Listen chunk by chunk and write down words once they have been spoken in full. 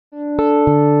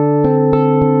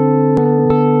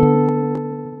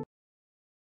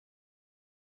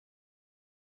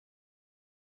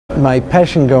My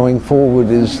passion going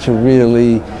forward is to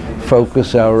really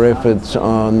focus our efforts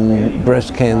on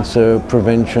breast cancer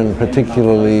prevention,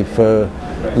 particularly for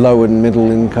low and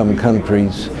middle income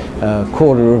countries. A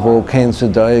quarter of all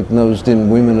cancer diagnosed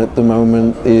in women at the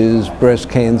moment is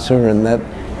breast cancer, and that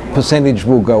percentage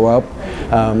will go up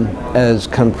as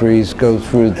countries go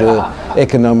through the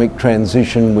economic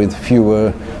transition with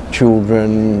fewer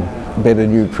children, better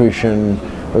nutrition,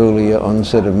 earlier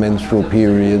onset of menstrual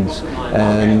periods,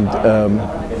 and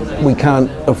we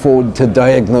can't afford to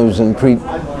diagnose and treat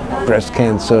breast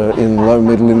cancer in low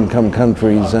middle income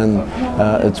countries, and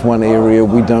it's one area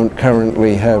we don't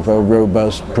currently have a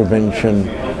robust prevention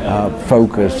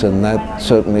focus, and that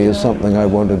certainly is something I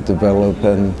want to develop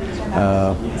and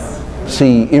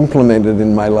see implemented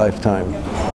in my lifetime.